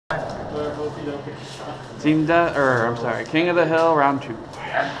I'm sorry, King of the Hill, round 2.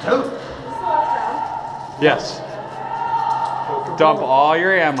 Yes. Dump all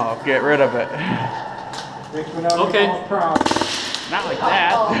your ammo. Get rid of it. Okay. Not like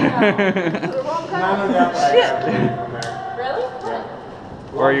that. Shit. Really?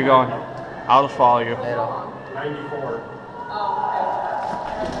 Where are you going? I'll just follow you. 94.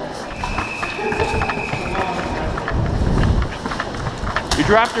 You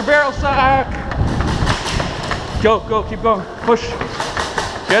dropped your barrel sack. Go, keep going. Push.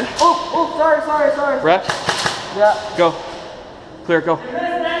 Good? Oh, sorry. Ref? Yeah. Go. Clear, go.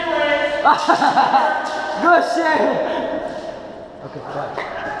 Good shit. Okay, fuck.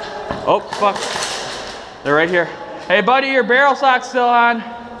 Oh, fuck. They're right here. Hey, buddy, your barrel sock's still on. No,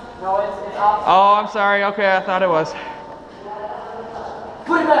 it's off. Oh, I'm sorry. Okay, I thought it was.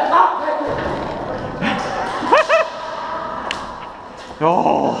 Put it back.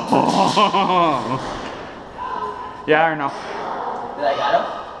 Oh. Yeah or no? Did I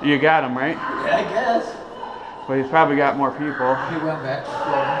got him? You got him, right? Yeah, I guess. Well, he's probably got more people. He went back.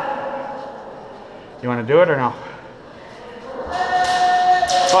 You want to do it or no?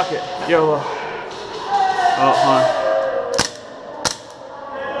 Fuck it. YOLO. Oh, hold on.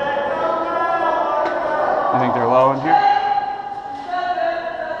 I think they're low in here.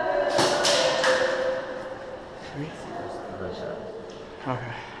 3.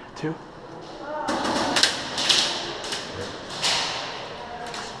 Okay. 2.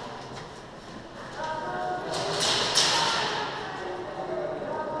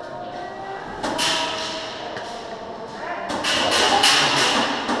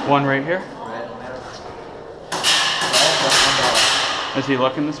 One right here. Is he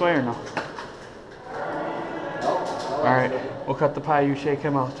looking this way or no? All right, we'll cut the pie. You shake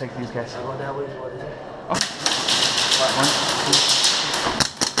him. I'll take these guys. Oh. One, 2.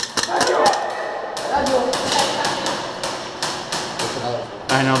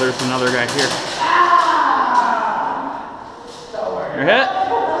 I know there's another guy here. You're hit.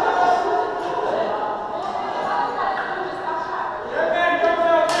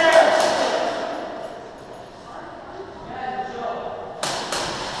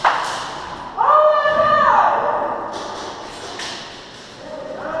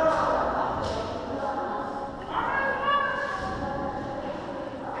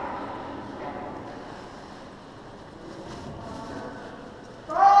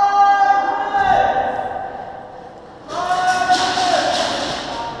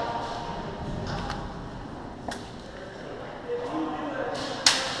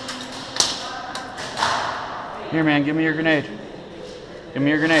 Here, man, give me your grenade. Give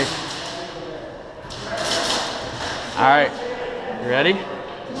me your grenade. All right, you ready?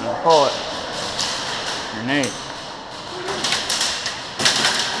 I'm gonna pull it. Grenade.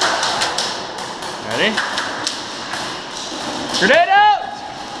 Ready? Grenade out!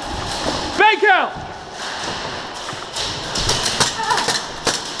 Fake out!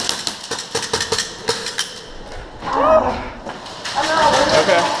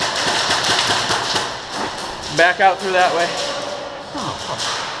 Okay. Back out through that way.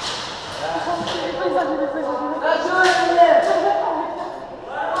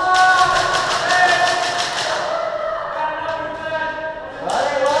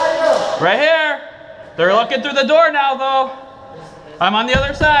 Right here. They're looking through the door now, though. I'm on the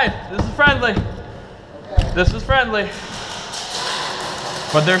other side. This is friendly. This is friendly.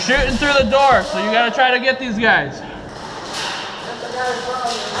 But they're shooting through the door, so you gotta try to get these guys.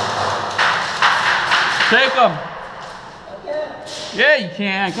 Take them. Yeah, you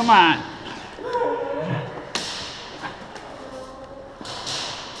can. Come on.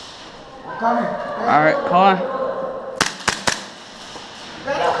 All right, hold on.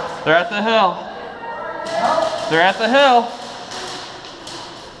 They're at the hill. They're at the hill.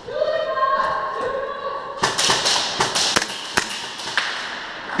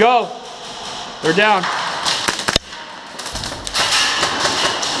 Go. They're down.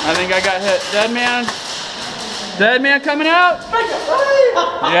 I think I got hit. Dead man. Dead man coming out.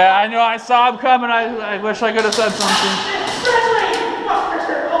 Yeah, I know. I saw him coming. I wish I could have said something.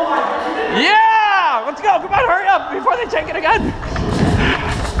 Yeah! Let's go. Come on, hurry up before they take it again.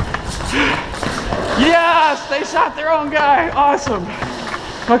 Yes! They shot their own guy. Awesome.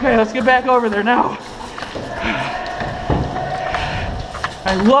 Okay, let's get back over there now.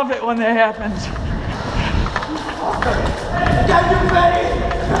 I love it when that happens.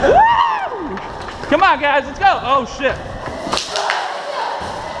 Come on, guys, let's go. Oh, shit.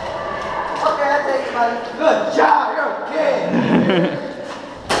 Okay, I take it, buddy. Good job, you're a kid.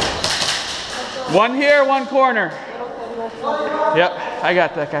 One here, one corner. Yep, I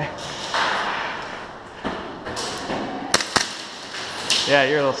got that guy. Yeah,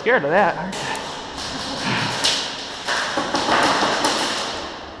 you're a little scared of that, aren't you?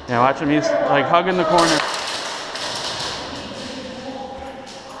 Yeah, watch him. He's like hugging the corner.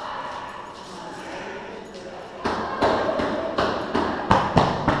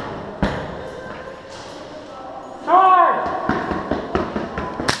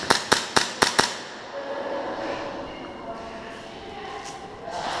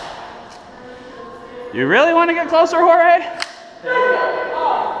 You really want to get closer, Jorge?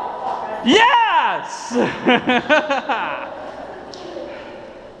 Yes!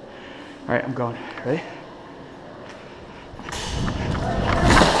 All right, I'm going. Ready?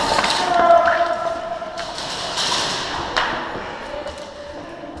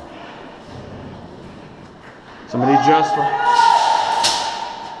 Somebody just...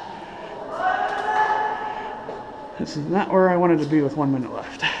 This is not where I wanted to be with 1 minute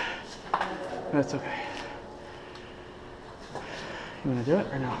left. That's okay. You want to do it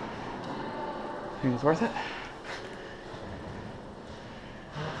or no? Think it's worth it?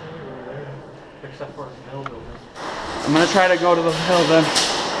 Except for the hill building. I'm going to try to go to the hill then.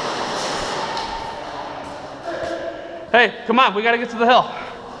 Hey, come on, we got to get to the hill.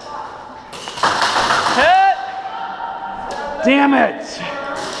 Hit! Damn it!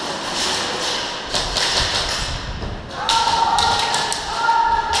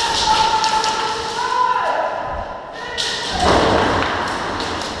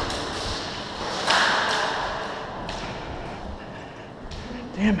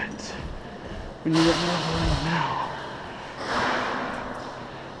 Damn it. When you get more around now.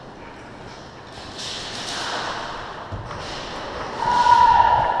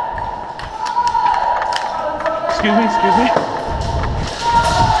 Excuse me, excuse me.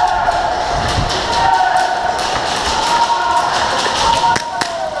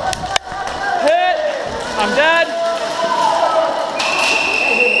 Hit! I'm dead.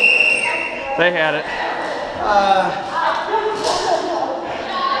 They had it.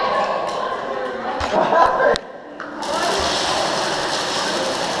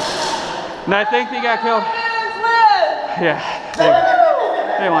 And I think he got killed. Yeah,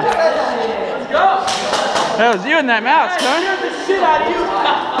 they won. Let's go. That was you in that mask, huh? I scared the shit out of you.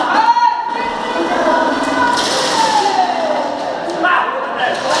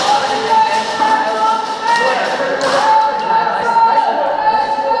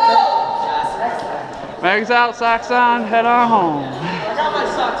 Mags out, socks on, head on home. I got my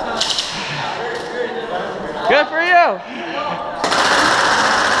socks on. Good for you.